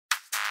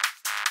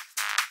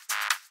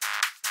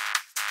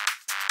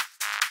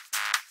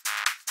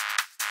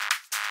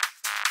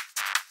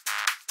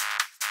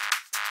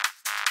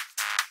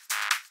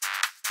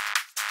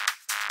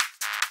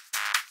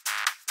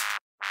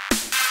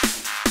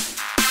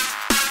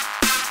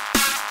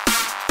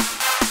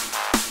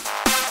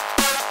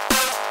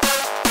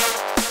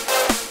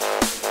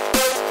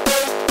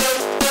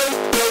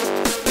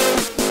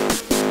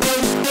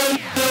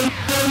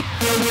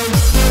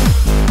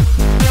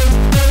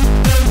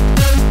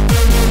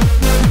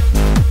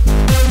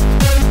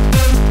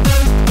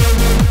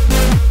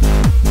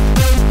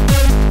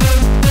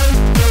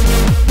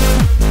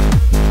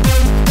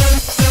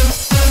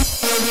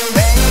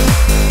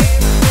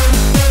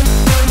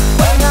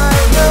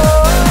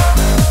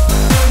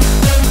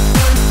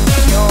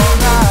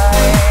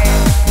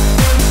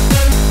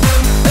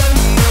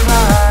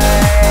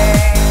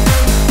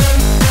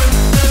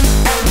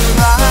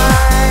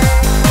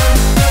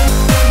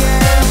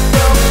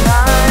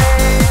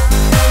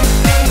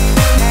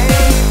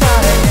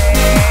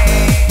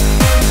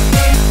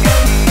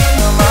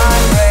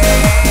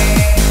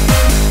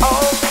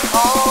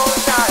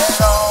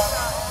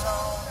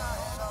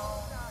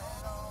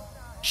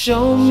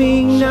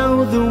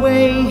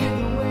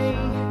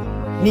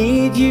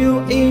Need you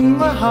in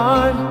my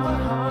heart,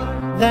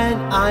 then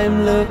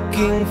I'm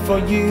looking for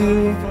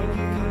you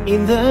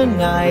in the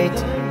night.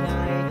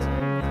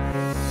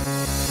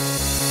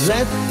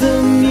 Let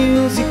the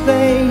music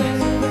play,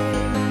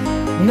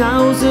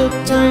 now's the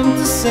time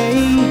to say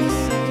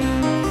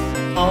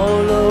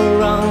all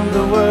around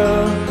the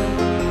world,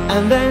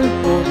 and then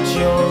put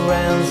your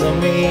hands on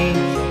me.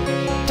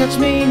 Touch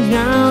me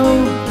now,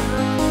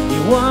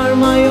 you are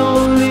my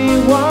only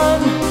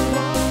one.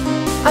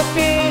 I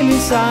feel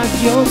inside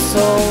your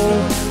soul,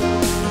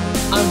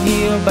 I'm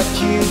here but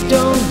you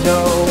don't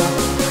know.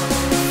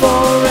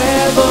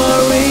 Forever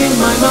in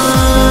my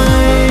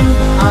mind,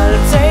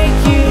 I'll take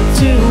you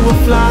to a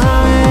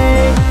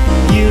flight.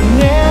 You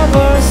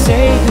never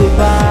say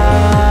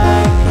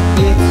goodbye,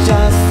 it's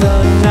just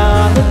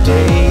another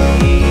day.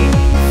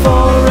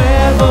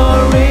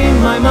 Forever in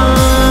my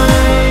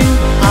mind,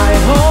 I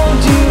hold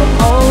you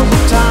all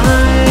the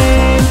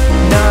time.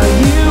 Now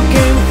you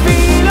can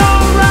feel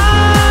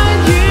alright,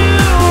 you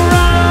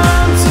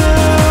run to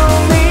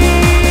me.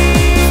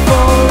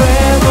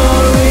 Forever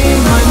in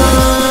my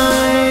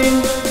mind.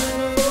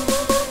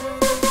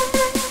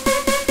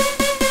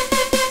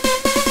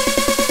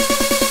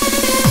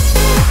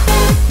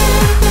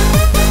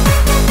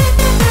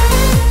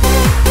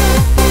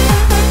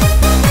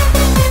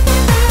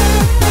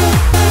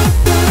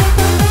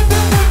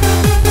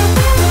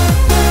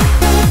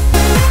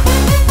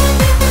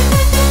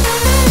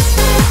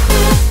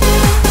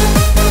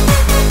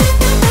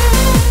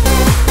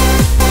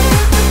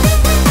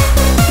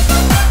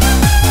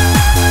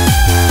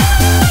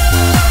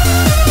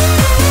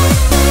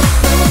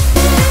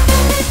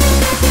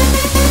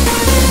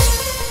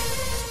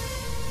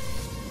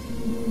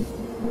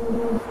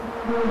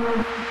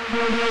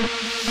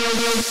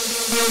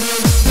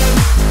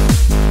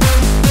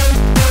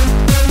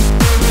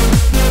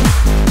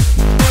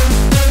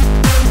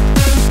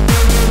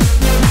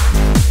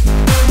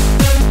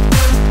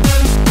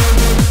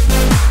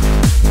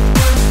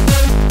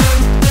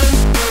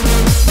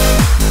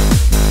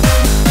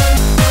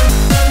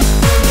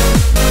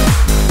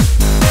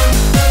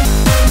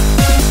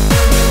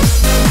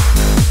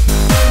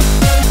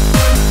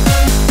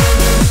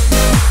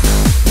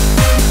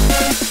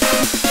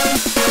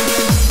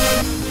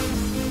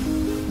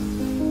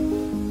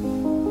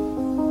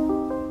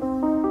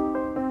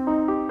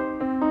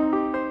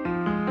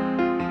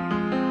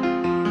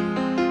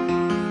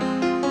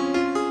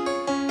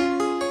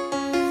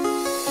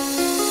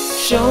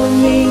 Show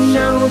me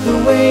now the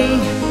way,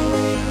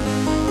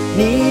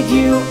 need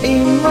you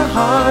in my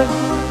heart,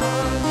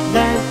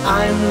 then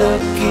I'm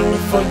looking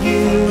for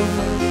you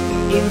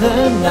in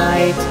the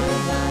night.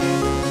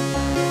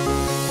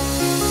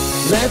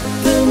 Let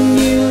the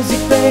music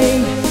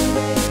play,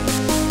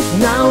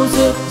 now's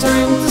the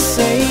time to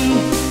say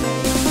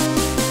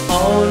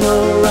all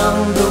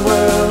around the